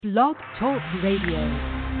Blog Talk Radio.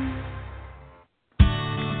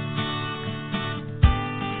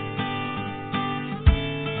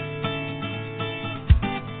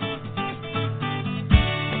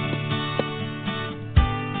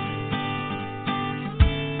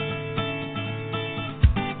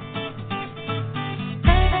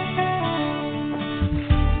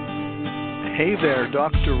 Hey there,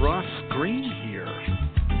 Dr. Ross Green here.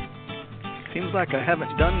 Seems like I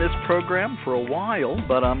haven't done this program for a while,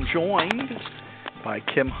 but I'm joined by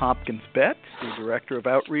Kim Hopkins-Betts, the Director of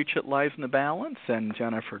Outreach at Lives in the Balance, and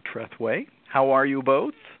Jennifer Trethway. How are you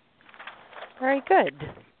both? Very good.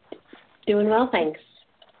 Doing well, thanks.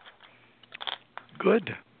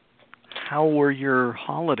 Good. How were your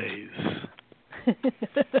holidays?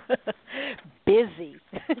 Busy.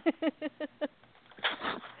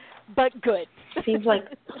 But good. Seems like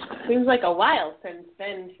a while since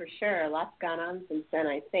then, for sure. A lot's gone on since then,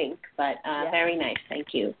 I think. But Very nice,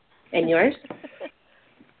 thank you. And yours?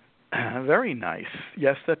 Very nice.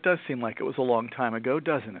 Yes, that does seem like it was a long time ago,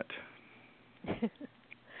 doesn't it?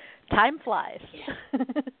 Time flies.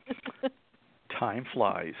 Time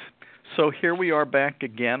flies. So here we are back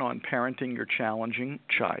again on Parenting Your Challenging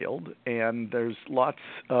Child, and there's lots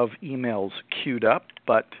of emails queued up,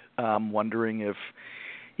 but I'm wondering if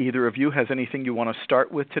either of you has anything you want to start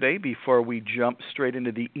with today before we jump straight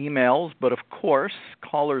into the emails. But of course,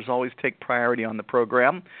 callers always take priority on the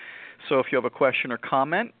program. So if you have a question or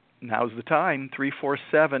comment, now's the time.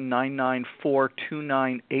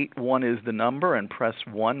 347-994-2981 is the number, and press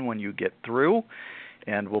 1 when you get through,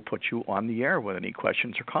 and we'll put you on the air with any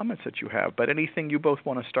questions or comments that you have. But anything you both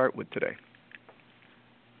want to start with today?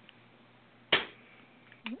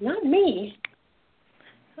 Not me.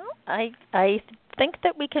 I think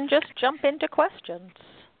that we can just jump into questions.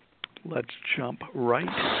 Let's jump right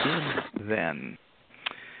in then.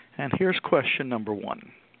 And here's question number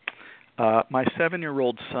 1. My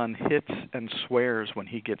 7-year-old son hits and swears when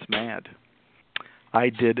he gets mad. I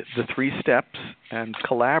did the 3 steps, and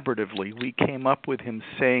collaboratively we came up with him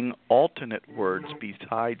saying alternate words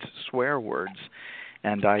besides swear words,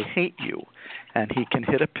 and I hate you, and he can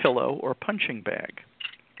hit a pillow or punching bag.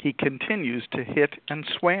 He continues to hit and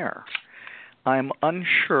swear. I'm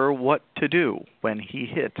unsure what to do when he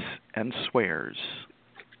hits and swears.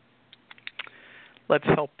 Let's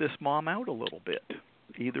help this mom out a little bit.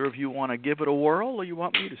 Either of you want to give it a whirl, or you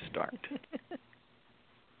want me to start?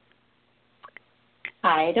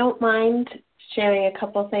 I don't mind sharing a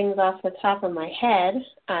couple things off the top of my head,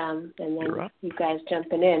 and then you guys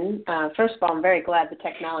jumping in. First of all, I'm very glad the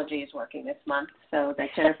technology is working this month, so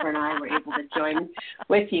that Jennifer and I were able to join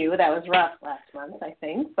with you. That was rough last month, I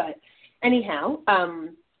think. But anyhow,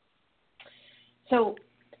 so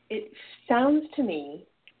it sounds to me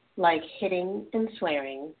like hitting and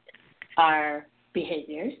swearing are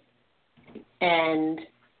behaviors, and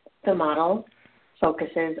the model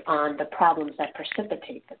focuses on the problems that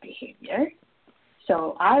precipitate the behavior.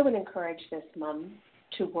 So I would encourage this mom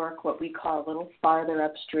to work what we call a little farther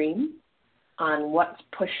upstream on what's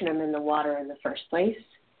pushing him in the water in the first place.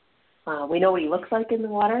 We know what he looks like in the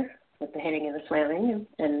water with the hitting and the swearing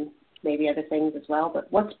and maybe other things as well, but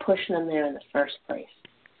what's pushing him there in the first place?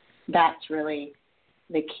 That's really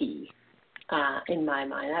the key in my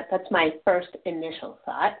mind. That's my first initial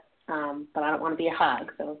thought, but I don't want to be a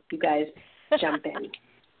hog, so you guys jump in.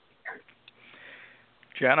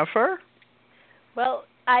 Jennifer? Well,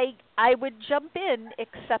 I would jump in,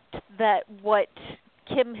 except that what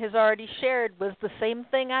Kim has already shared was the same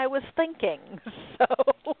thing I was thinking. So,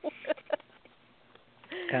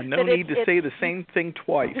 and no need to say the same thing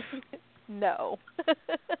twice. No.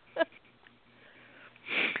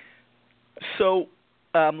 So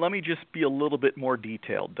let me just be a little bit more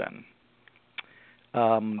detailed then.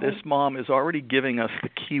 This mom is already giving us the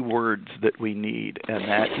key words that we need, and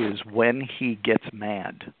that is when he gets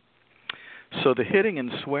mad. So the hitting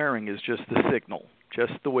and swearing is just the signal,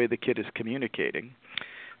 just the way the kid is communicating,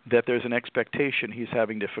 that there's an expectation he's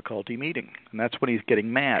having difficulty meeting. And that's when he's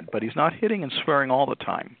getting mad. But he's not hitting and swearing all the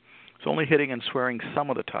time. He's only hitting and swearing some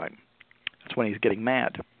of the time. That's when he's getting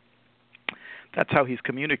mad. That's how he's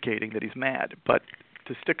communicating that he's mad. But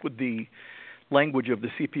to stick with the language of the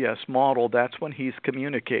CPS model, that's when he's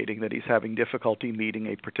communicating that he's having difficulty meeting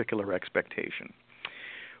a particular expectation.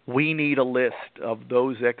 We need a list of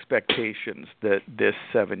those expectations that this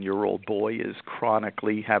 7-year-old boy is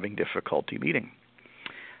chronically having difficulty meeting.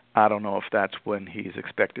 I don't know if that's when he's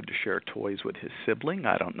expected to share toys with his sibling.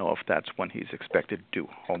 I don't know if that's when he's expected to do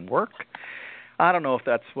homework. I don't know if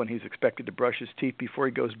that's when he's expected to brush his teeth before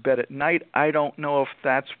he goes to bed at night. I don't know if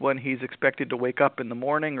that's when he's expected to wake up in the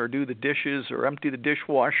morning or do the dishes or empty the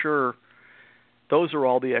dishwasher. Those are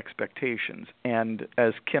all the expectations. And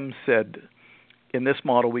as Kim said, in this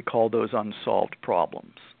model we call those unsolved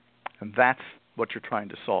problems. And that's what you're trying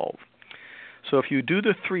to solve. So if you do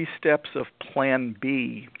the 3 steps of Plan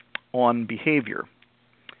B on behavior,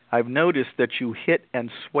 I've noticed that you hit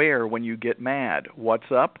and swear when you get mad.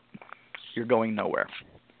 What's up? You're going nowhere.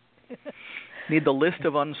 Need the list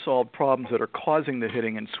of unsolved problems that are causing the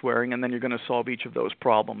hitting and swearing, and then you're going to solve each of those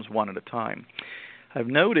problems one at a time. I've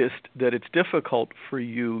noticed that it's difficult for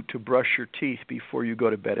you to brush your teeth before you go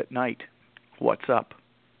to bed at night. What's up?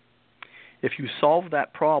 If you solve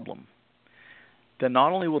that problem, then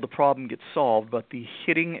not only will the problem get solved, but the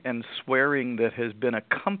hitting and swearing that has been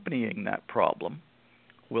accompanying that problem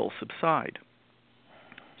will subside.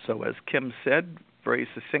 So as Kim said very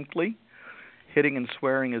succinctly, hitting and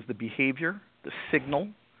swearing is the behavior, the signal,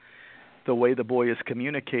 the way the boy is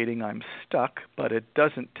communicating, I'm stuck, but it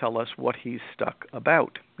doesn't tell us what he's stuck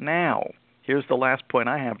about. Now, here's the last point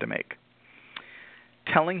I have to make.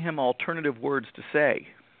 Telling him alternative words to say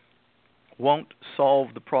won't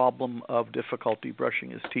solve the problem of difficulty brushing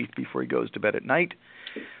his teeth before he goes to bed at night.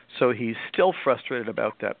 So he's still frustrated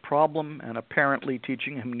about that problem, and apparently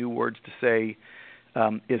teaching him new words to say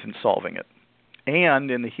isn't solving it. And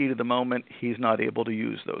in the heat of the moment, he's not able to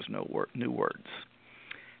use those new words.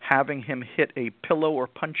 Having him hit a pillow or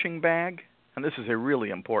punching bag, and this is a really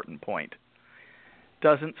important point,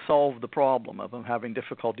 doesn't solve the problem of him having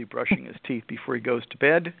difficulty brushing his teeth before he goes to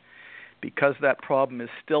bed. Because that problem is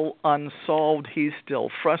still unsolved, he's still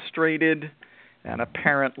frustrated, and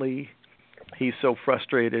apparently he's so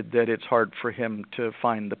frustrated that it's hard for him to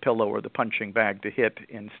find the pillow or the punching bag to hit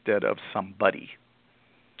instead of somebody.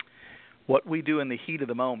 What we do in the heat of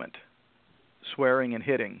the moment, swearing and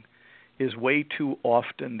hitting, is way too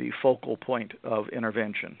often the focal point of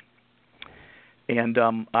intervention. And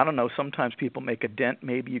I don't know, sometimes people make a dent.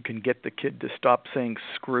 Maybe you can get the kid to stop saying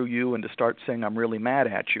screw you and to start saying I'm really mad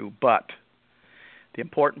at you. But the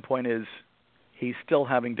important point is he's still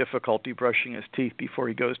having difficulty brushing his teeth before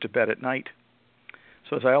he goes to bed at night.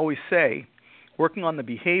 So as I always say, working on the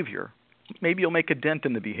behavior, maybe you'll make a dent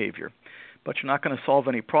in the behavior, but you're not going to solve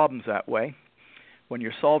any problems that way. When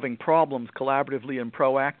you're solving problems collaboratively and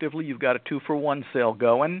proactively, you've got a 2-for-1 sale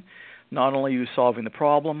going. Not only are you solving the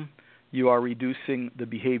problem, you are reducing the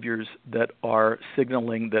behaviors that are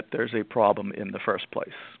signaling that there's a problem in the first place.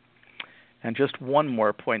 And just one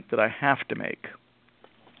more point that I have to make.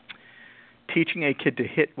 Teaching a kid to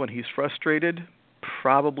hit when he's frustrated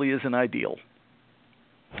probably isn't ideal.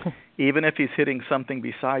 Even if he's hitting something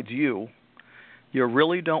besides you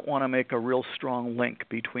really don't want to make a real strong link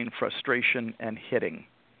between frustration and hitting.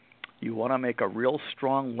 You want to make a real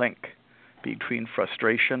strong link between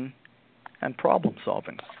frustration and problem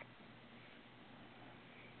solving.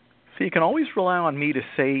 So you can always rely on me to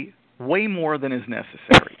say way more than is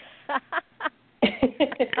necessary.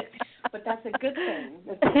 But that's a good thing.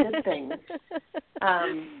 That's a good thing.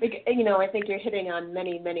 I think you're hitting on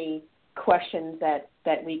many, many questions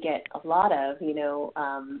that we get a lot of.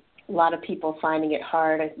 A lot of people finding it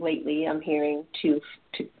hard lately, I'm hearing, to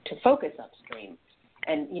focus upstream.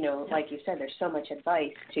 And, like you said, there's so much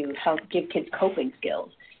advice to help give kids coping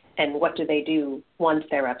skills. And what do they do once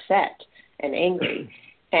they're upset and angry?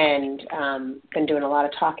 And been doing a lot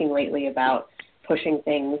of talking lately about pushing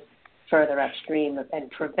things further upstream and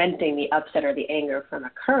preventing the upset or the anger from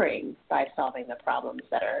occurring by solving the problems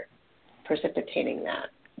that are precipitating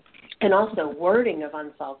that. And also wording of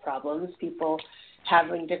unsolved problems, people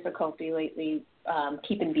having difficulty lately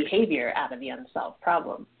keeping behavior out of the unsolved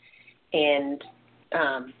problem. And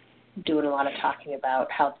doing a lot of talking about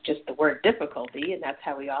how just the word difficulty, and that's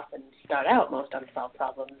how we often start out most unsolved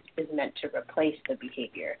problems, is meant to replace the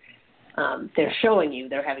behavior. They're showing you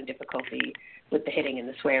they're having difficulty with the hitting and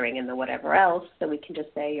the swearing and the whatever else, so we can just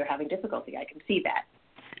say you're having difficulty. I can see that.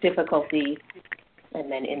 Difficulty, and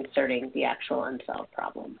then inserting the actual unsolved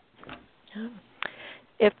problem.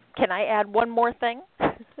 Can I add one more thing?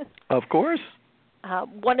 Of course.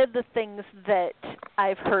 One of the things that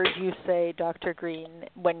I've heard you say, Dr. Green,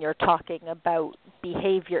 when you're talking about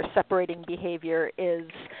behavior, separating behavior, is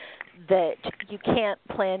that you can't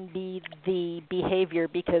plan B the behavior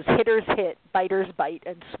because hitters hit, biters bite,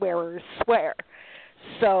 and swearers swear.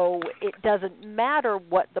 So it doesn't matter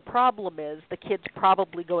what the problem is, the kid's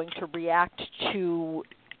probably going to react to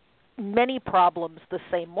many problems the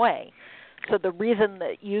same way. So the reason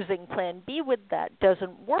that using Plan B with that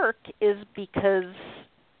doesn't work is because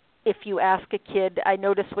if you ask a kid, I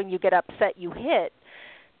notice when you get upset you hit,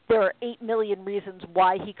 there are 8 million reasons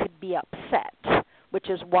why he could be upset, which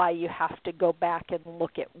is why you have to go back and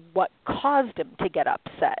look at what caused him to get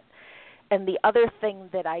upset. And the other thing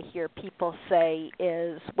that I hear people say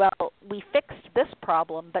is, well, we fixed this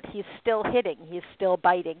problem, but he's still hitting, he's still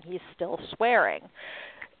biting, he's still swearing.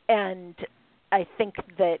 And I think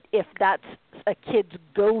that if that's a kid's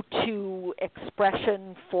go-to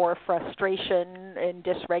expression for frustration and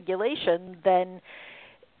dysregulation, then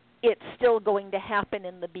it's still going to happen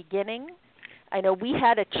in the beginning. I know we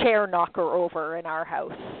had a chair knocker over in our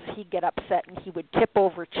house. He'd get upset and he would tip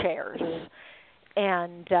over chairs.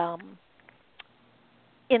 And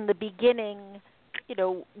in the beginning,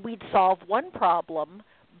 we'd solve one problem,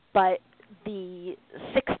 but the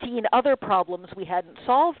 16 other problems we hadn't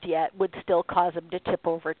solved yet would still cause him to tip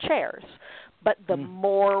over chairs. But the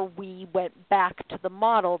more we went back to the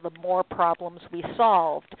model, the more problems we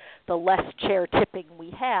solved, the less chair tipping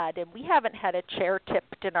we had. And we haven't had a chair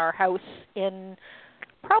tipped in our house in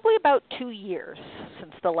probably about 2 years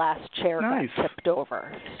since the last chair got tipped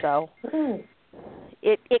over. So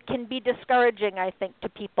it can be discouraging, I think, to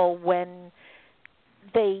people when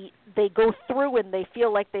they go through and they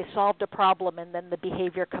feel like they solved a problem and then the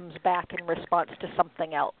behavior comes back in response to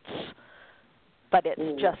something else. But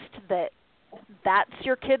it's just that's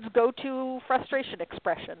your kid's go-to frustration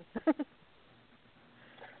expression.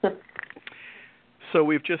 So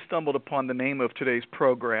we've just stumbled upon the name of today's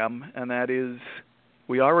program, and that is,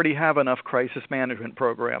 we already have enough crisis management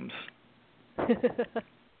programs.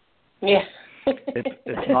 Yeah.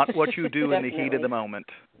 It's not what you do in the heat of the moment.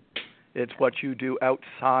 It's what you do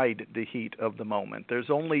outside the heat of the moment. There's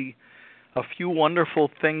only a few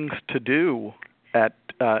wonderful things to do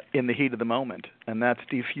in the heat of the moment, and that's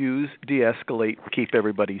defuse, de-escalate, keep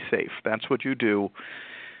everybody safe. That's what you do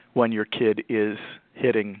when your kid is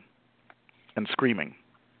hitting and screaming.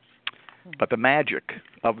 But the magic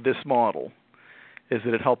of this model is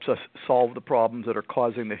that it helps us solve the problems that are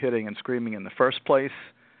causing the hitting and screaming in the first place.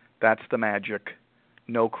 That's the magic.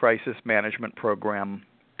 No crisis management program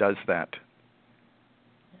does that.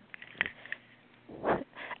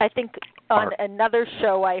 I think on another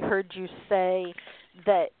show I heard you say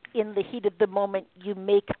that in the heat of the moment you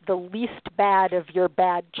make the least bad of your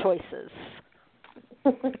bad choices.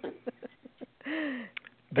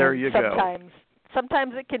 There you go.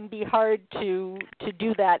 Sometimes it can be hard to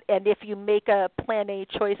do that, and if you make a plan A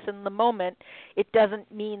choice in the moment, it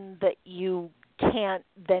doesn't mean that you can't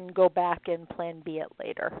then go back and plan B it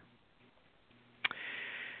later.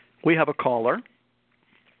 We have a caller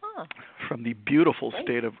from the beautiful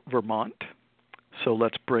state of Vermont. So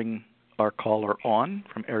let's bring our caller on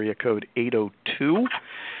from area code 802.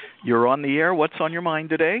 You're on the air. What's on your mind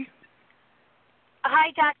today?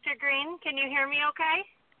 Hi, Dr. Green. Can you hear me okay?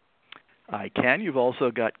 I can. You've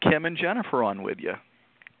also got Kim and Jennifer on with you.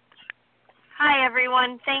 Hi,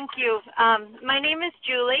 everyone. Thank you. My name is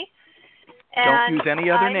Julie. Don't use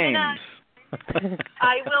any other names.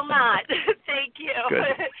 I will not. Thank you.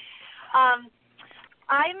 Good.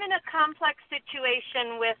 I'm in a complex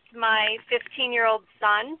situation with my 15-year-old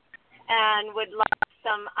son and would love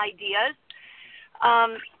some ideas.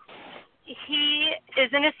 He is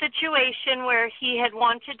in a situation where he had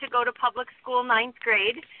wanted to go to public school 9th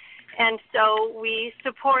grade, and so we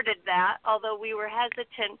supported that, although we were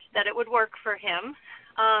hesitant that it would work for him.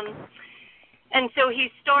 And so he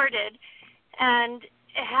started and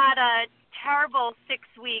had a terrible 6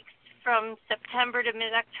 weeks from September to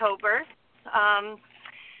mid-October,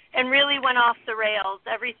 and really went off the rails.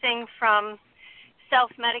 Everything from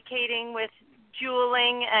self-medicating with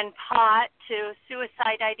juuling and pot to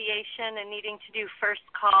suicide ideation and needing to do first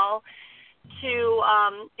call to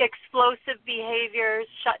explosive behaviors,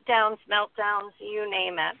 shutdowns, meltdowns, you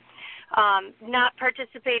name it. Not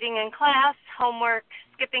participating in class, homework,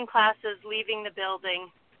 skipping classes, leaving the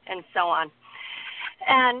building, and so on.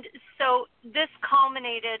 And so this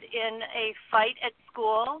culminated in a fight at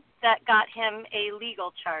school that got him a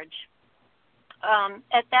legal charge.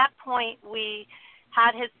 At that point, we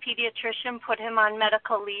had his pediatrician put him on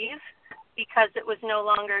medical leave because it was no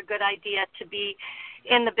longer a good idea to be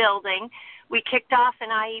in the building. We kicked off an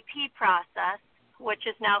IEP process, which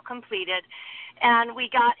is now completed, and we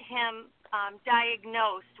got him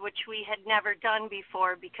diagnosed, which we had never done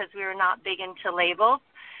before because we were not big into labels.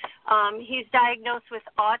 He's diagnosed with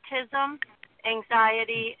autism,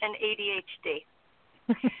 anxiety, and ADHD.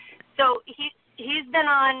 So he's been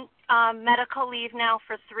on medical leave now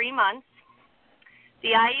for 3 months.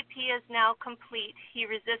 The IEP is now complete. He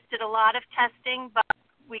resisted a lot of testing, but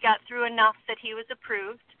we got through enough that he was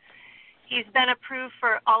approved. He's been approved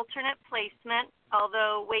for alternate placement,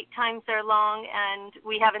 although wait times are long and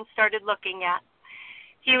we haven't started looking yet.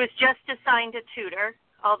 He was just assigned a tutor,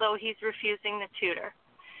 although he's refusing the tutor.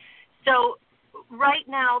 So right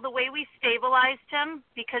now, the way we stabilized him,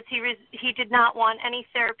 because he did not want any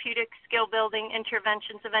therapeutic skill building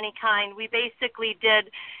interventions of any kind, we basically did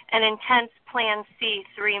an intense Plan C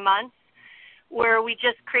 3 months, where we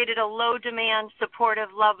just created a low-demand, supportive,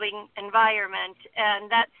 loving environment, and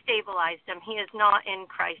that stabilized him. He is not in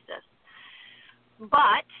crisis.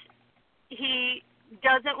 But he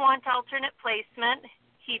doesn't want alternate placement.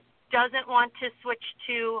 He doesn't want to switch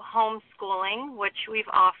to homeschooling, which we've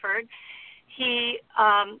offered. He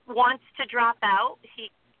wants to drop out.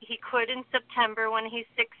 He could in September when he's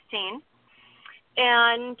 16.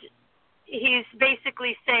 And he's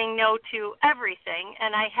basically saying no to everything.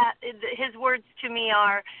 And his words to me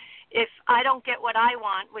are, if I don't get what I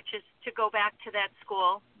want, which is to go back to that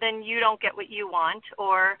school, then you don't get what you want.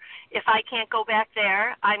 Or if I can't go back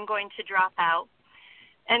there, I'm going to drop out,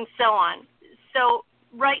 and so on. So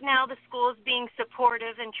right now the school is being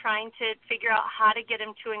supportive and trying to figure out how to get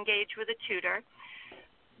him to engage with a tutor.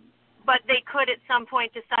 But they could at some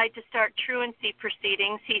point decide to start truancy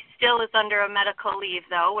proceedings. He still is under a medical leave,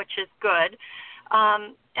 though, which is good.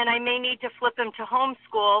 And I may need to flip him to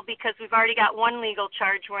homeschool because we've already got one legal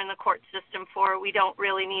charge we're in the court system for. We don't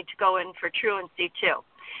really need to go in for truancy, too.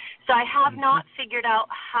 So I have not figured out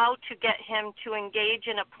how to get him to engage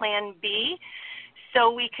in a Plan B. So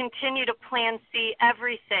we continue to Plan C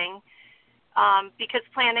everything because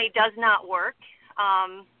Plan A does not work.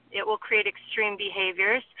 It will create extreme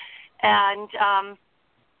behaviors. And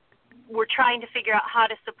we're trying to figure out how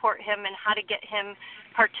to support him and how to get him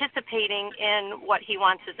participating in what he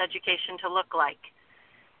wants his education to look like.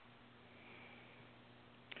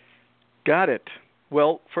 Got it.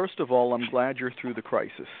 Well, first of all, I'm glad you're through the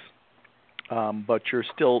crisis, but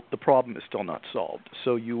the problem is still not solved.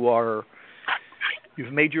 So you've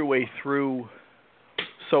made your way through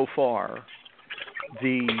so far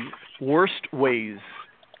the worst ways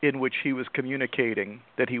in which he was communicating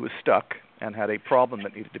that he was stuck and had a problem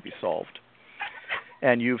that needed to be solved.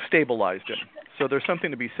 And you've stabilized him. So there's something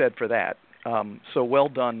to be said for that. So well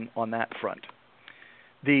done on that front.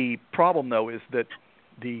 The problem, though, is that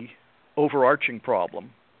the overarching problem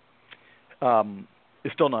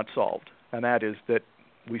is still not solved, and that is that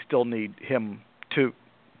we still need him to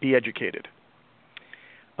be educated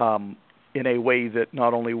in a way that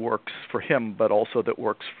not only works for him, but also that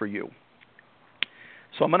works for you.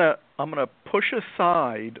 So I'm gonna push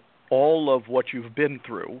aside all of what you've been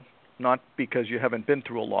through, not because you haven't been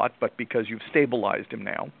through a lot, but because you've stabilized him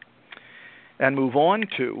now, and move on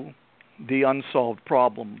to the unsolved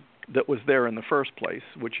problem that was there in the first place,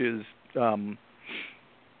 which is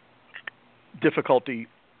difficulty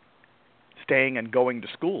staying and going to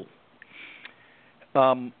school.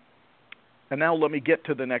 And now let me get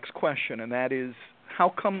to the next question, and that is,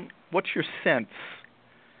 what's your sense?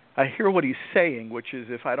 I hear what he's saying, which is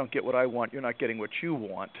if I don't get what I want, you're not getting what you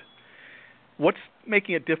want. What's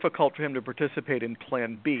making it difficult for him to participate in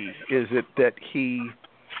Plan B? Is it that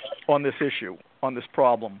on this issue, on this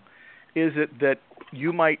problem, is it that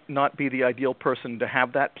you might not be the ideal person to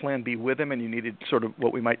have that Plan B with him and you needed sort of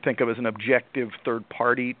what we might think of as an objective third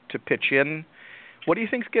party to pitch in? What do you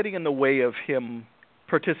think's getting in the way of him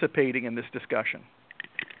participating in this discussion?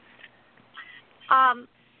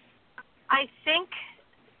 I think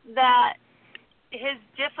that his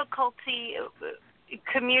difficulty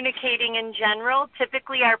communicating in general,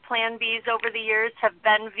 typically our Plan Bs over the years have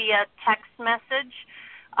been via text message,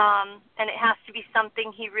 and it has to be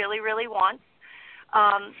something he really, really wants.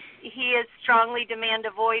 He is strongly demand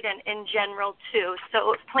avoidant in general, too.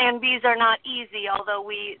 So Plan Bs are not easy, although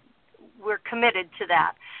we're committed to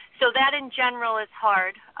that. So that in general is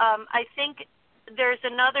hard. I think there's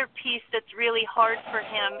another piece that's really hard for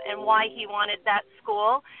him and why he wanted that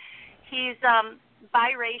school. He's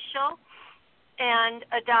biracial and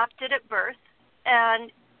adopted at birth,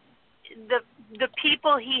 and the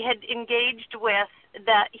people he had engaged with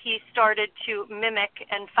that he started to mimic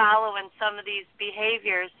and follow in some of these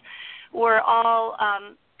behaviors were all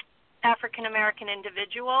African American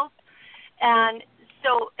individuals, and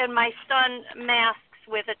my son masks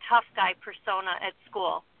with a tough guy persona at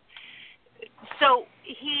school. So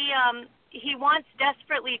he wants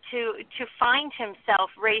desperately to find himself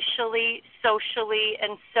racially, socially,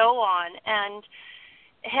 and so on. And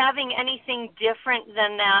having anything different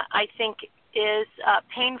than that, I think, is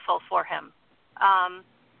painful for him. And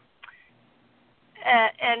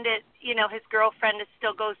his girlfriend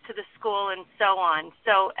still goes to the school and so on.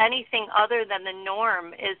 So anything other than the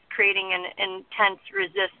norm is creating an intense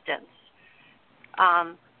resistance.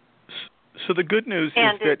 So the good news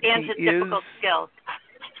is that his difficult skills.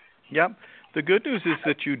 Yep. The good news is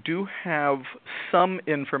that you do have some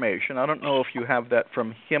information. I don't know if you have that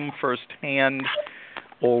from him firsthand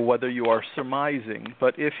or whether you are surmising,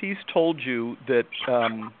 but if he's told you that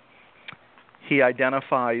he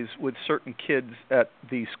identifies with certain kids at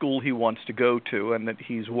the school he wants to go to and that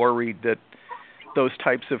he's worried that those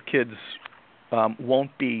types of kids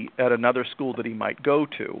won't be at another school that he might go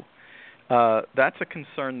to, that's a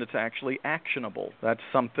concern that's actually actionable. That's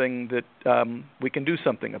something that we can do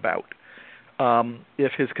something about.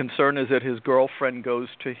 If his concern is that his girlfriend goes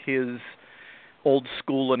to his old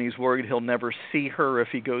school and he's worried he'll never see her if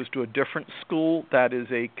he goes to a different school, that is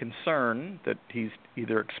a concern that he's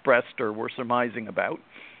either expressed or we're surmising about,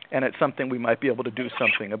 and it's something we might be able to do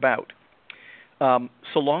something about.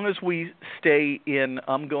 So long as we stay in,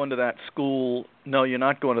 I'm going to that school, no, you're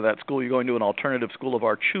not going to that school, you're going to an alternative school of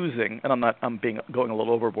our choosing, and I'm going a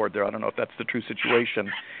little overboard there, I don't know if that's the true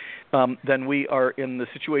situation, then we are in the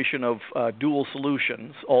situation of dual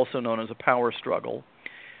solutions, also known as a power struggle,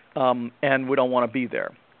 and we don't want to be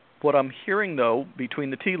there. What I'm hearing, though, between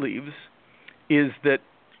the tea leaves, is that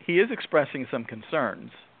he is expressing some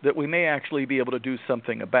concerns that we may actually be able to do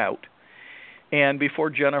something about. And before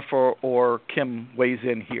Jennifer or Kim weighs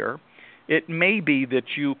in here, it may be that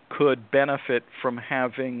you could benefit from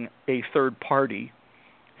having a third party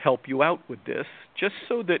help you out with this, just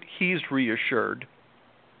so that he's reassured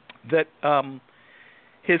that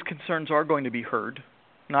his concerns are going to be heard.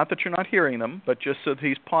 Not that you're not hearing them, but just so that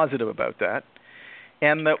he's positive about that,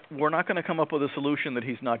 and that we're not going to come up with a solution that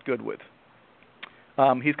he's not good with.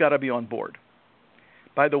 He's got to be on board.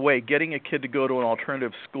 By the way, getting a kid to go to an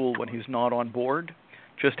alternative school when he's not on board,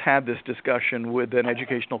 just had this discussion with an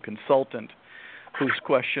educational consultant whose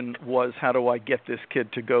question was, how do I get this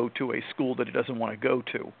kid to go to a school that he doesn't want to go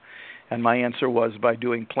to? And my answer was by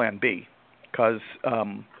doing Plan B, because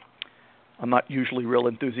I'm not usually real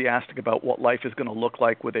enthusiastic about what life is going to look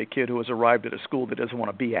like with a kid who has arrived at a school that doesn't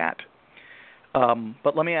want to be at.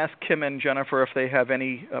 But let me ask Kim and Jennifer if they have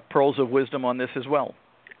any pearls of wisdom on this as well.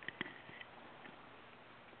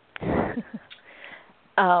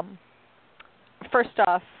 First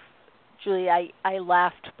off, Julie, I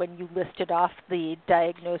laughed when you listed off the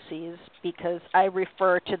diagnoses because I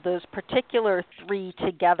refer to those particular three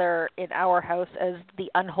together in our house as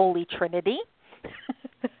the unholy trinity.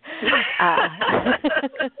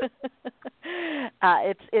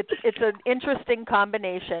 It's an interesting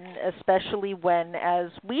combination, especially when,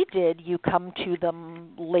 as we did, you come to them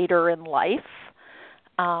later in life.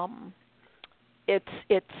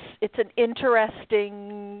 It's an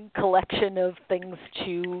interesting collection of things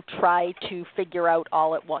to try to figure out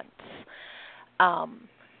all at once.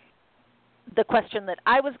 The question that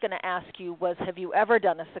I was going to ask you was, have you ever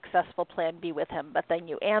done a successful Plan B with him? But then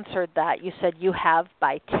you answered that. You said you have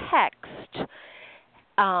by text.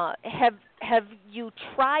 Have you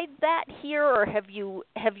tried that here, or have you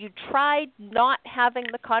tried not having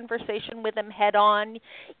the conversation with him head on?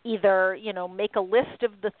 Either make a list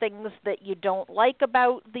of the things that you don't like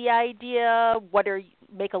about the idea.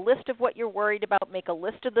 Make a list of what you're worried about. Make a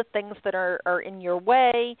list of the things that are in your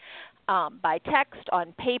way, by text,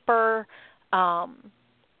 on paper.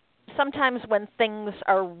 Sometimes when things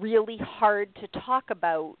are really hard to talk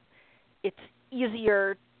about, it's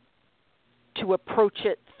easier to approach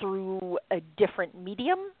it through a different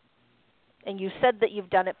medium. And you said that you've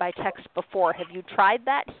done it by text before. Have you tried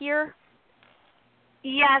that here?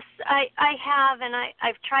 Yes, I have, and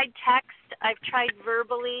I've tried text. I've tried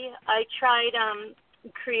verbally. I tried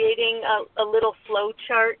creating a little flow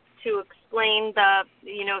chart to explain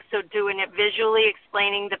so doing it visually,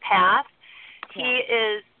 explaining the path. Yeah. He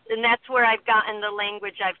is, and that's where I've gotten the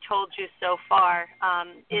language I've told you so far,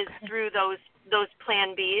 is through those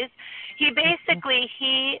Plan Bs. He basically,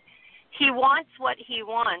 he wants what he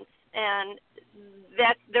wants, and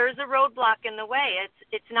that there's a roadblock in the way.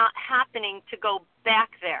 It's not happening to go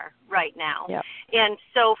back there right now. Yep. And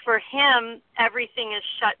so for him, everything is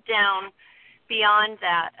shut down beyond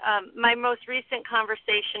that. My most recent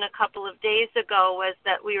conversation a couple of days ago was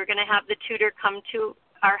that we were going to have the tutor come to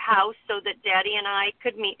our house so that Daddy and I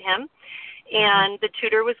could meet him, and the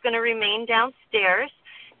tutor was going to remain downstairs,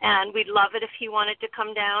 and we'd love it if he wanted to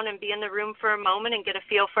come down and be in the room for a moment and get a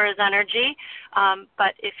feel for his energy.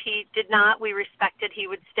 But if he did not, we respected he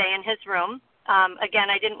would stay in his room. Again,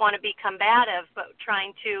 I didn't want to be combative, but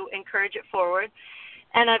trying to encourage it forward.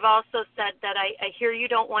 And I've also said that I hear you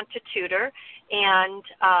don't want to tutor, and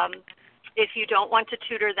if you don't want to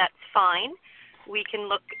tutor, that's fine. We can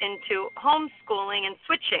look into homeschooling and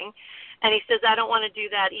switching. And he says, I don't want to do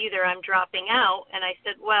that either. I'm dropping out. And I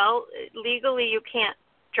said, well, legally you can't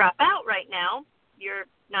drop out right now. You're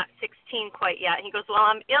not 16 quite yet. He goes, well,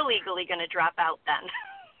 I'm illegally going to drop out then.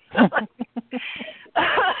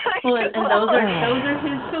 Well, and those are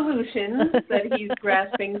his solutions that he's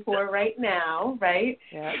grasping for right now, right?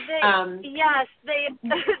 Yeah. Yes, they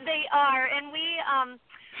are, and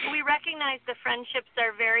we recognize the friendships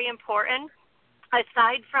are very important.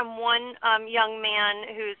 Aside from one young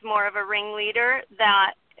man who's more of a ringleader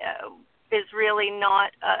that is really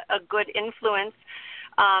not a good influence,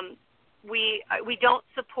 we don't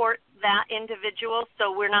support that individual,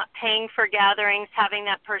 so we're not paying for gatherings, having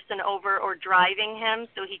that person over, or driving him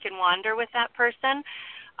so he can wander with that person.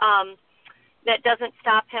 That doesn't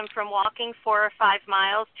stop him from walking 4 or 5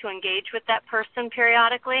 miles to engage with that person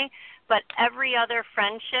periodically. But every other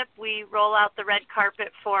friendship, we roll out the red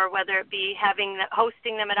carpet for, whether it be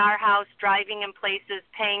hosting them at our house, driving them places,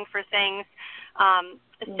 paying for things.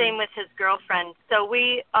 Same with his girlfriend. So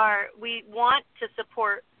we want to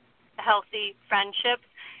support healthy friendships,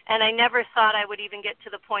 and I never thought I would even get to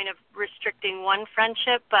the point of restricting one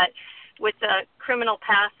friendship, but with the criminal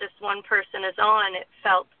past this one person is on, it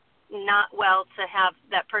felt not well to have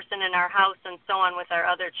that person in our house and so on with our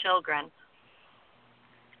other children.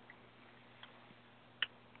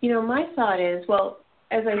 You know, my thought is, well,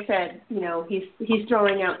 as I said, you know, he's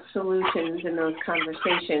throwing out solutions in those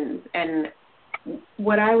conversations, and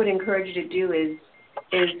what I would encourage you to do is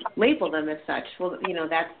label them as such. Well, you know,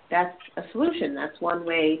 that's a solution. That's one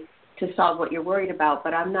way to solve what you're worried about,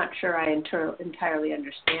 but I'm not sure I entirely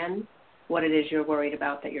understand what it is you're worried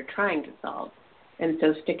about that you're trying to solve. And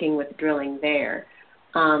so sticking with drilling there.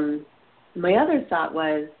 My other thought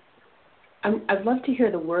was, I'd love to hear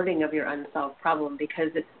the wording of your unsolved problem, because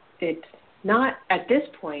it's not at this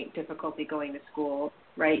point difficulty going to school,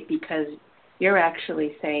 right? Because you're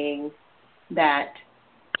actually saying that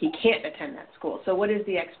he can't attend that school. So what is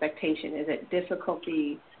the expectation? Is it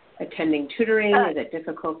difficulty attending tutoring? Is it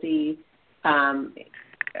difficulty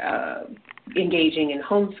engaging in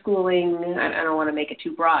homeschooling? I don't want to make it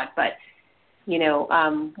too broad, but, you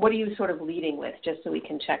know, what are you sort of leading with, just so we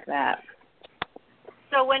can check that?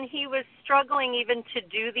 So when he was struggling even to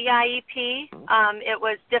do the IEP, it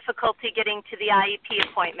was difficulty getting to the IEP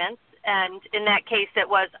appointments. And in that case, it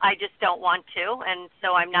was, I just don't want to, and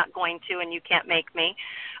so I'm not going to, and you can't make me.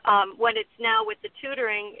 When it's now with the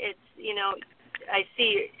tutoring, it's, you know, I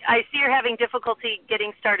see you're having difficulty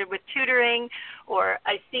getting started with tutoring, or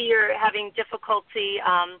I see you're having difficulty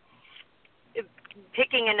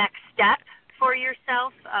picking a next step for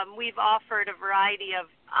yourself. We've offered a variety of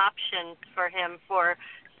options for him for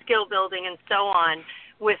skill building and so on,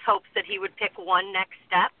 with hopes that he would pick one next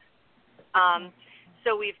step.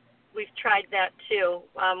 So we've tried that too,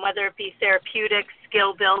 whether it be therapeutic,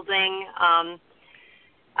 skill building.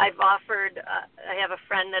 I've offered, I have a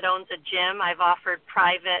friend that owns a gym. I've offered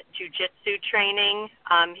private jiu-jitsu training.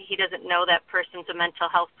 He doesn't know that person's a mental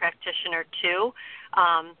health practitioner too,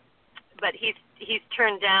 but he's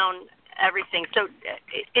turned down everything. So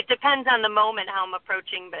it depends on the moment how I'm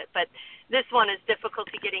approaching, but this one is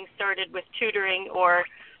difficulty getting started with tutoring or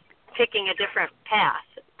picking a different path,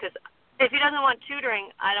 because if he doesn't want tutoring,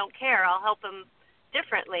 I don't care. I'll help him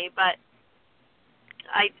differently, but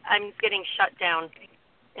I'm getting shut down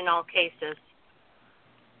in all cases.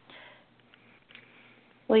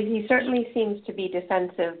 Well, he certainly seems to be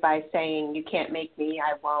defensive by saying, you can't make me,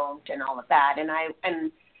 I won't, and all of that. And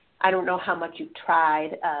I don't know how much you've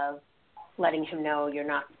tried of letting him know you're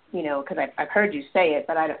not, you know, because I've heard you say it,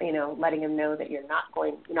 but I don't, you know, letting him know that you're not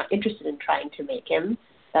interested in trying to make him.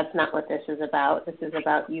 That's not what this is about. This is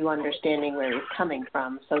about you understanding where he's coming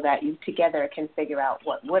from, so that you together can figure out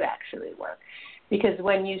what would actually work. Because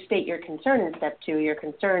when you state your concern in step 2, your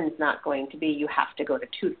concern is not going to be you have to go to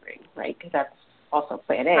tutoring, right? Because that's also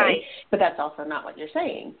plan A, right. But that's also not what you're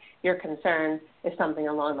saying. Your concern is something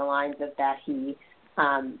along the lines of that he,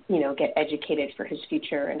 get educated for his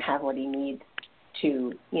future and have what he needs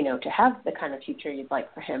to, to have the kind of future you'd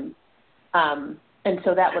like for him. And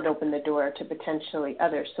so that would open the door to potentially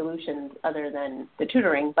other solutions other than the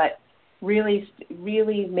tutoring, but really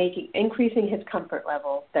increasing his comfort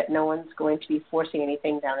level that no one's going to be forcing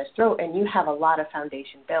anything down his throat. And you have a lot of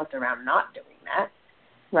foundation built around not doing that,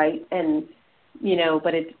 right? And,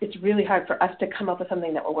 but it's really hard for us to come up with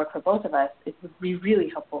something that will work for both of us. It would be really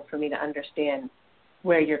helpful for me to understand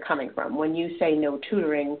where you're coming from. When you say no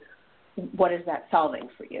tutoring, what is that solving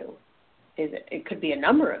for you? It could be a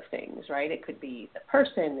number of things, right? It could be the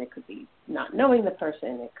person. It could be not knowing the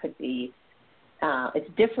person. It could be it's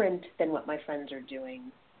different than what my friends are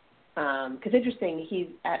doing. Because interesting, he's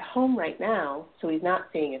at home right now, so he's not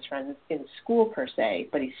seeing his friends in school per se,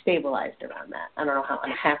 but he's stabilized around that. I don't know how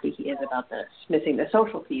unhappy he is about missing the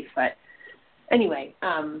social piece, but anyway,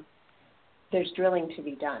 there's drilling to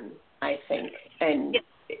be done, I think, and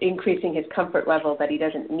increasing his comfort level that he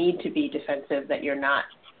doesn't need to be defensive, that you're not.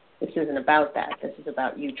 This isn't about that. This is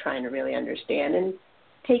about you trying to really understand and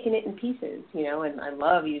taking it in pieces, and I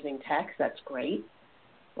love using text. That's great.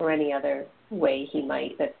 Or any other way he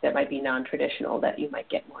might, that might be non-traditional, that you might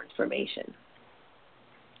get more information.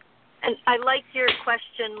 And I like your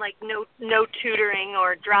question, like no tutoring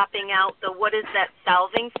or dropping out the what is that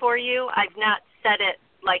solving for you? I've not said it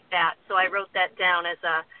like that, so I wrote that down as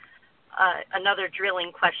another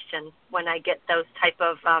drilling question when I get those type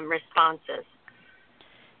of responses.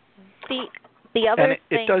 The other and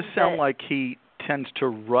thing it does sound like he tends to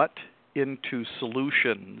rut into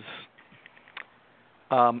solutions,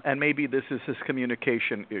 and maybe this is his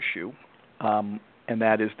communication issue, and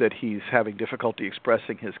that is that he's having difficulty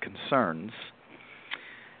expressing his concerns.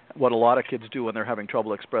 What a lot of kids do when they're having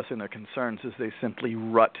trouble expressing their concerns is they simply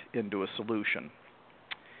rut into a solution.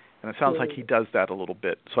 And it sounds like he does that a little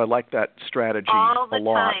bit. So I like that strategy a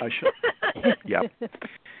lot. Time. Yeah.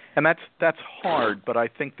 And that's hard, but I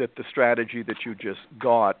think that the strategy that you just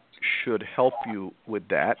got should help you with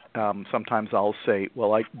that. Sometimes I'll say,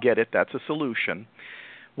 well, I get it, that's a solution.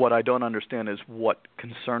 What I don't understand is what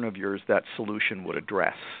concern of yours that solution would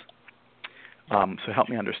address. So help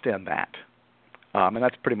me understand that. And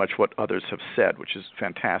that's pretty much what others have said, which is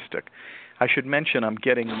fantastic. I should mention I'm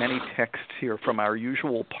getting many texts here from our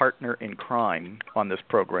usual partner in crime on this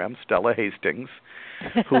program, Stella Hastings,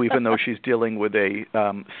 who, even though she's dealing with a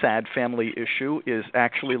sad family issue, is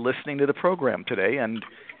actually listening to the program today and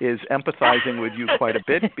is empathizing with you quite a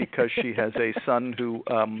bit because she has a son who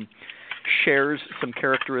shares some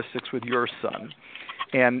characteristics with your son.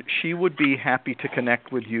 And she would be happy to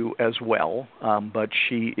connect with you as well, but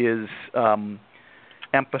she is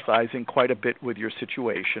empathizing quite a bit with your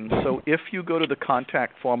situation. So if you go to the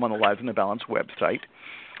contact form on the Lives in the Balance website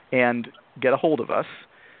and get a hold of us,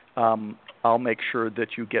 I'll make sure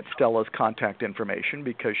that you get Stella's contact information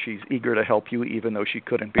because she's eager to help you even though she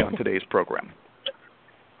couldn't be on today's program.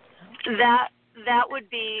 That would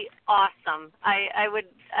be awesome. I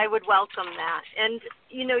would welcome that. And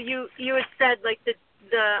you had said like the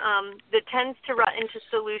tends to rut into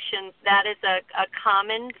solutions. That is a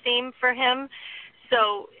common theme for him.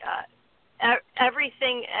 So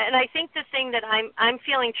everything, and I think the thing that I'm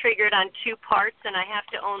feeling triggered on two parts, and I have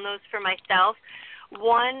to own those for myself.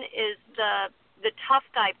 One is the tough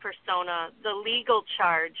guy persona, the legal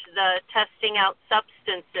charge, the testing out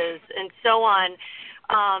substances, and so on.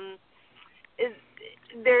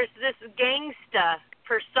 There's this gangsta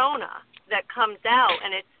persona that comes out,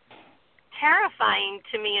 and it's terrifying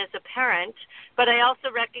to me as a parent, but I also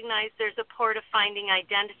recognize there's a part of finding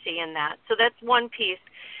identity in that. So that's one piece.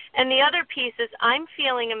 And the other piece is I'm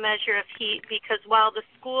feeling a measure of heat because while the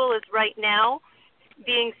school is right now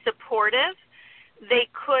being supportive, they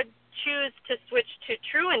could choose to switch to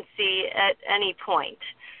truancy at any point.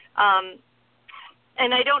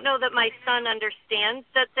 And I don't know that my son understands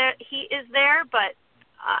that he is there, but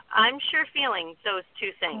I'm sure feeling those two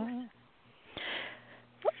things.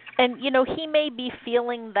 And, he may be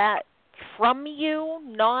feeling that from you,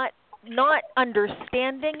 not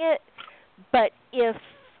understanding it, but if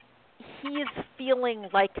he's feeling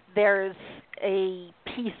like there's a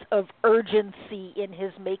piece of urgency in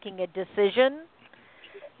his making a decision,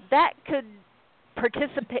 that could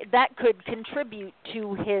contribute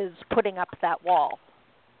to his putting up that wall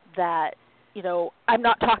that, I'm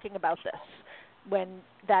not talking about this. When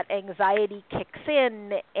that anxiety kicks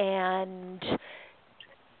in and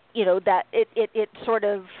that it sort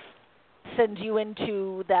of sends you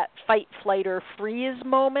into that fight, flight, or freeze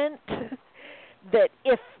moment, that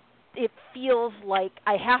if it feels like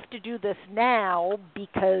I have to do this now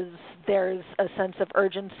because there's a sense of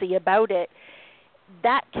urgency about it,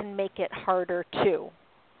 that can make it harder too.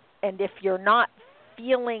 And if you're not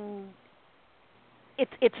feeling,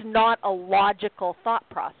 it's not a logical thought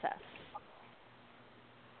process,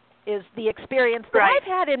 is the experience that I've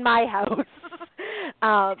had in my house.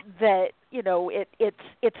 That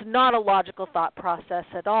it's not a logical thought process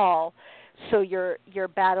at all. So you're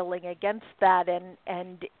battling against that,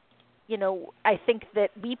 and I think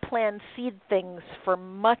that we planned seed things for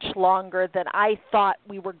much longer than I thought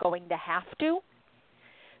we were going to have to,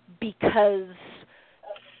 because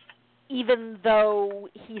even though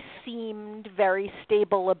he seemed very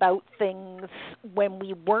stable about things when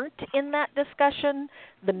we weren't in that discussion,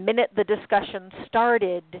 the minute the discussion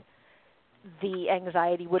started, the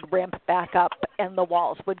anxiety would ramp back up and the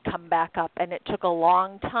walls would come back up, and it took a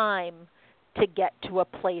long time to get to a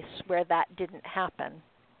place where that didn't happen.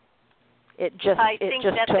 I think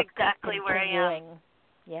that's took exactly where I am.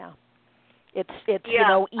 Yeah. It's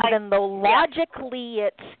even though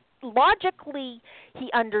logically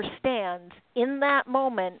he understands in that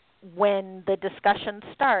moment when the discussion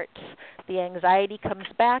starts, the anxiety comes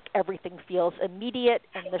back, everything feels immediate,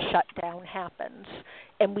 and the shutdown happens.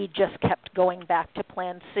 And we just kept going back to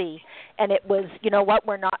plan C. And it was, you know what,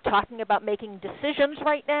 we're not talking about making decisions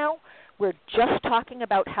right now. We're just talking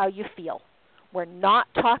about how you feel. We're not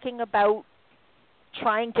talking about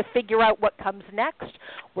trying to figure out what comes next.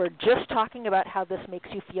 We're just talking about how this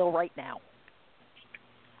makes you feel right now.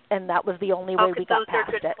 And that was the only way we got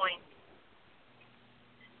past it. Those are good points.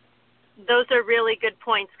 Those are really good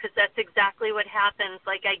points, because that's exactly what happens.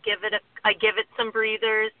 Like I give it some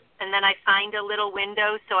breathers, and then I find a little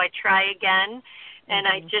window, so I try again, and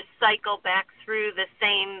I just cycle back through the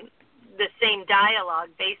same dialogue,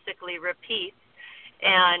 basically repeats.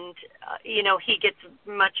 And he gets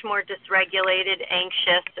much more dysregulated,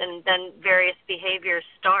 anxious, and then various behaviors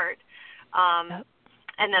start, and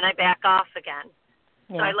then I back off again.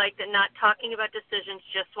 Yeah. So I like that, not talking about decisions,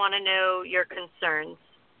 just want to know your concerns.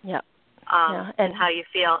 Yeah. And how you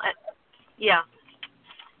feel. Yeah.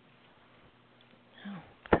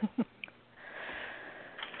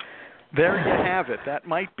 There you have it. That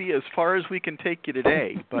might be as far as we can take you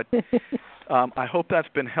today, but I hope that's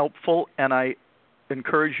been helpful, and I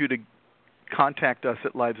encourage you to contact us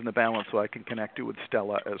at Lives in the Balance so I can connect you with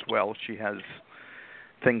Stella as well. She has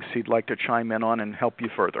things she'd like to chime in on and help you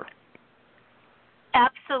further.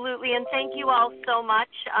 Absolutely, and thank you all so much.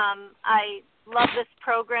 I love this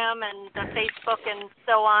program and the Facebook and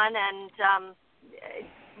so on, and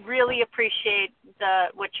really appreciate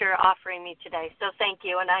what you're offering me today. So thank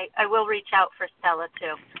you, and I will reach out for Stella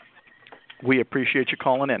too. We appreciate you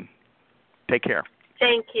calling in. Take care.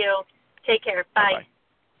 Thank you. Take care. Bye.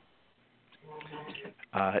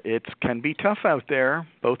 Bye. It can be tough out there.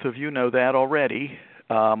 Both of you know that already.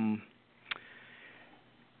 Shall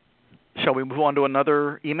we move on to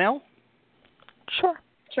another email? Sure.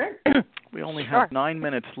 We only have 9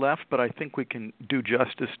 minutes left, but I think we can do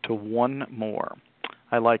justice to one more.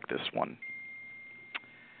 I like this one.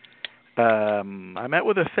 I met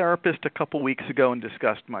with a therapist a couple weeks ago and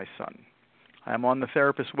discussed my son. I am on the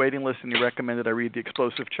therapist waiting list, and he recommended I read The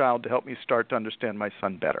Explosive Child to help me start to understand my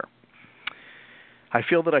son better. I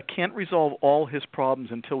feel that I can't resolve all his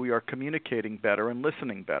problems until we are communicating better and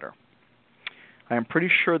listening better. I am pretty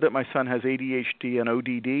sure that my son has ADHD and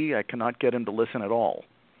ODD. I cannot get him to listen at all.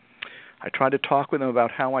 I try to talk with him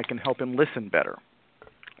about how I can help him listen better.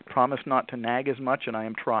 I promise not to nag as much, and I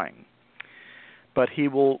am trying. But he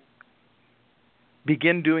will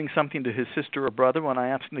begin doing something to his sister or brother when I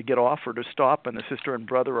ask him to get off or to stop, and the sister and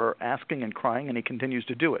brother are asking and crying, and he continues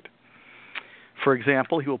to do it. For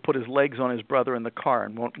example, he will put his legs on his brother in the car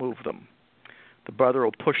and won't move them. The brother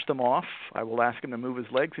will push them off. I will ask him to move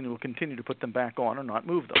his legs, and he will continue to put them back on or not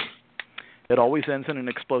move them. It always ends in an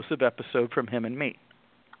explosive episode from him and me.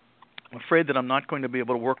 I'm afraid that I'm not going to be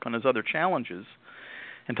able to work on his other challenges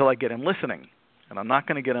until I get him listening. And I'm not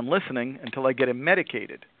going to get him listening until I get him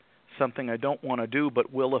medicated, something I don't want to do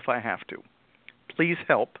but will if I have to. Please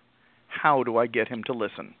help. How do I get him to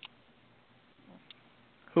listen?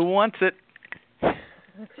 Who wants it?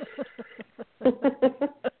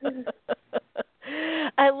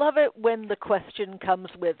 I love it when the question comes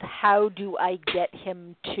with, how do I get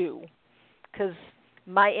him to? Because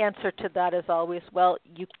my answer to that is always, well,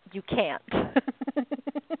 you can't.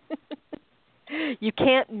 You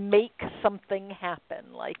can't make something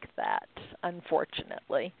happen like that,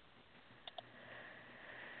 unfortunately.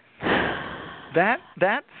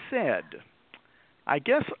 That said, I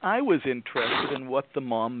guess I was interested in what the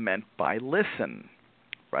mom meant by listen,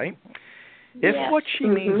 right? If what she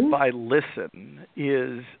means by listen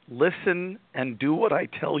is listen and do what I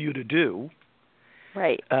tell you to do,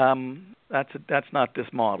 right? That's not this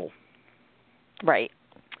model, right?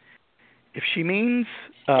 If she means,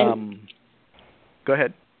 go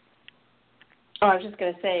ahead. Oh, I was just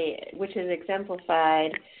going to say, which is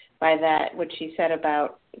exemplified by that, what she said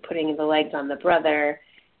about putting the legs on the brother,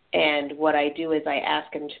 and what I do is I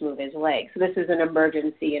ask him to move his legs. So this is an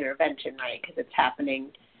emergency intervention, right, because it's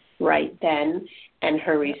happening right then, and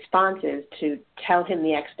her response is to tell him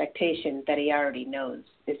the expectation that he already knows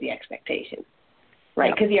is the expectation,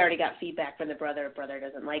 right, because he already got feedback from the brother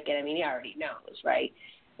doesn't like it. I mean, he already knows, right?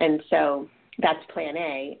 And so that's plan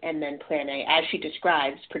A, and then plan A, as she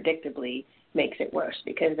describes, predictably makes it worse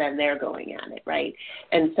because then they're going at it, right?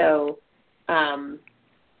 And so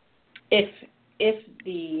if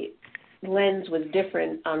the lens was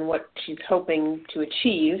different on what she's hoping to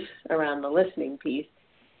achieve around the listening piece,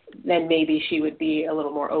 then maybe she would be a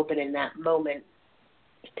little more open in that moment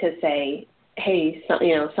to say, hey,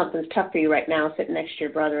 something's tough for you right now, sitting next to your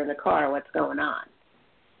brother in the car, what's going on?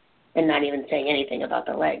 And not even saying anything about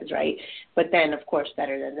the legs, right? But then, of course,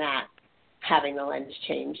 better than that, having the lens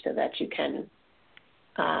change so that you can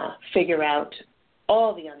figure out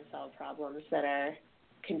all the unsolved problems that are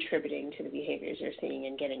contributing to the behaviors you're seeing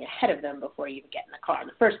and getting ahead of them before you even get in the car in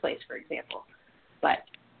the first place, for example. But,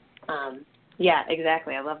 yeah,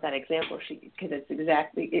 exactly. I love that example because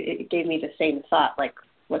it gave me the same thought, like,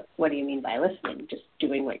 what do you mean by listening? Just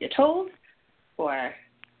doing what you're told? Or,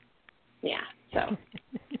 yeah, so.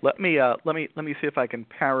 Let me see if I can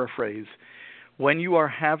paraphrase. When you are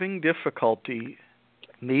having difficulty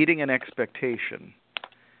meeting an expectation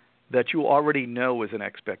that you already know is an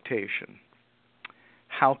expectation,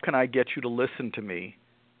 how can I get you to listen to me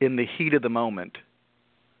in the heat of the moment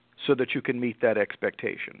so that you can meet that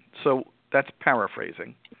expectation? So that's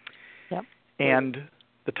paraphrasing. Yep. And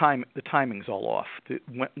the timing's all off.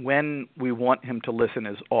 When we want him to listen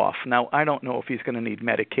is off. Now, I don't know if he's going to need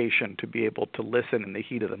medication to be able to listen in the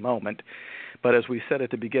heat of the moment, but as we said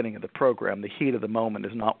at the beginning of the program, the heat of the moment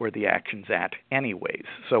is not where the action's at anyways.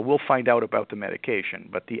 So we'll find out about the medication.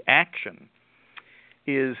 But the action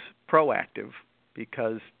is proactive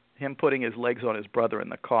because him putting his legs on his brother in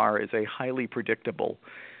the car is a highly predictable,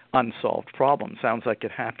 unsolved problem. Sounds like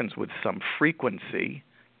it happens with some frequency.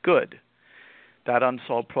 Good. That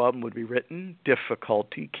unsolved problem would be written,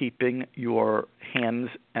 difficulty keeping your hands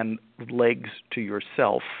and legs to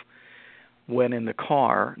yourself when in the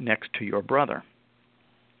car next to your brother.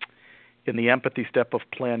 In the empathy step of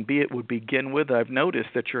Plan B, it would begin with, I've noticed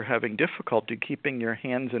that you're having difficulty keeping your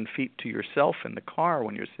hands and feet to yourself in the car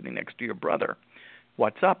when you're sitting next to your brother.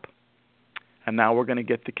 What's up? And now we're going to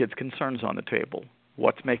get the kid's concerns on the table.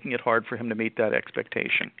 What's making it hard for him to meet that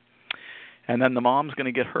expectation? And then the mom's going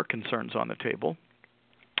to get her concerns on the table.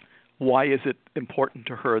 Why is it important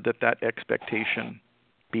to her that that expectation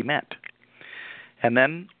be met? And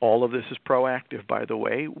then all of this is proactive, by the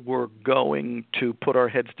way. We're going to put our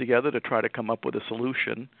heads together to try to come up with a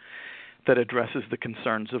solution that addresses the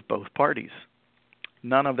concerns of both parties.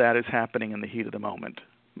 None of that is happening in the heat of the moment.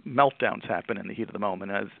 Meltdowns happen in the heat of the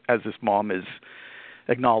moment, as this mom is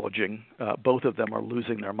acknowledging. Both of them are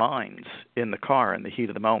losing their minds in the car in the heat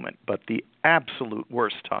of the moment. But the absolute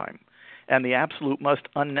worst time and the absolute most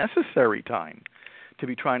unnecessary time to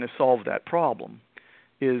be trying to solve that problem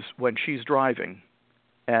is when she's driving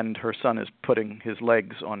and her son is putting his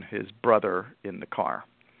legs on his brother in the car.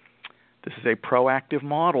 This is a proactive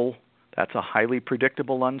model. That's a highly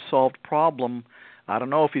predictable, unsolved problem. I don't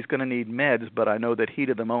know if he's going to need meds, but I know that heat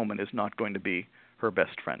of the moment is not going to be her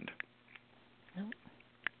best friend.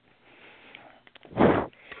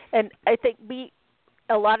 And I think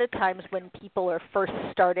a lot of times when people are first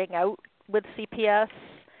starting out with CPS,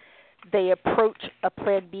 they approach a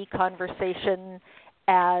Plan B conversation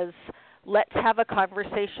as, let's have a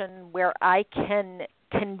conversation where I can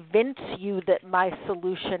convince you that my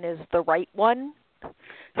solution is the right one.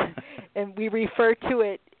 And we refer to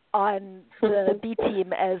it on the B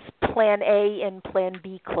team as Plan A and Plan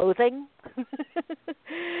B clothing.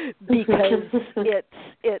 Because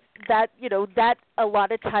that a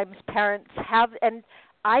lot of times parents have, and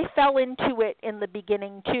I fell into it in the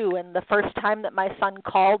beginning too. And the first time that my son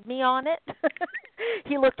called me on it,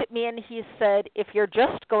 he looked at me and he said, if you're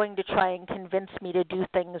just going to try and convince me to do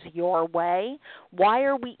things your way, why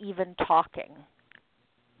are we even talking?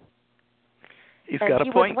 He's got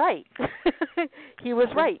a point. He was right. He was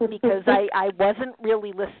right, because I wasn't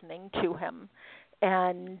really listening to him.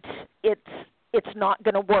 And it's not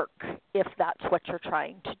going to work if that's what you're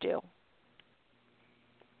trying to do.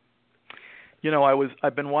 You know,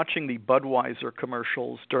 I've been watching the Budweiser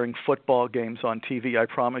commercials during football games on TV. I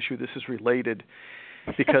promise you this is related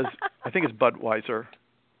because I think it's Budweiser,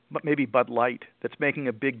 but maybe Bud Light, that's making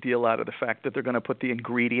a big deal out of the fact that they're going to put the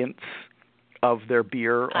ingredients of their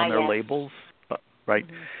beer on their labels. Right?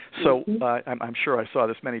 Mm-hmm. So I'm sure I saw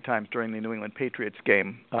this many times during the New England Patriots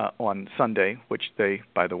game on Sunday, which they,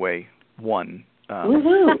 by the way, won.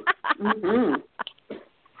 Mm-hmm.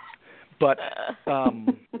 But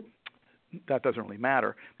that doesn't really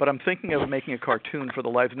matter. But I'm thinking of making a cartoon for the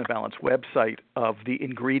Lives in the Balance website of the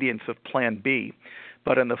ingredients of Plan B,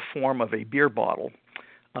 but in the form of a beer bottle.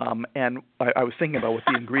 And I was thinking about what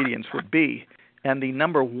the ingredients would be. And the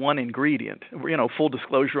number one ingredient, full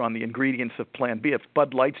disclosure on the ingredients of Plan B. If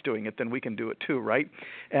Bud Light's doing it, then we can do it too, right?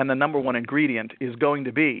 And the number one ingredient is going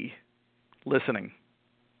to be listening.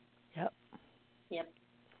 Yep. Yeah.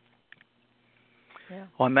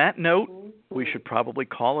 On that note, we should probably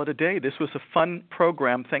call it a day. This was a fun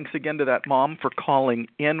program. Thanks again to that mom for calling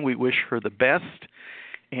in. We wish her the best.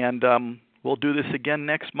 And we'll do this again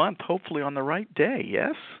next month, hopefully on the right day,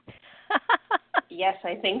 yes? Yes,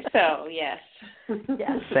 I think so, yes.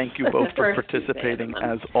 Yes. Thank you both for participating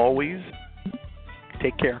as always.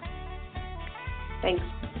 Take care. Thanks.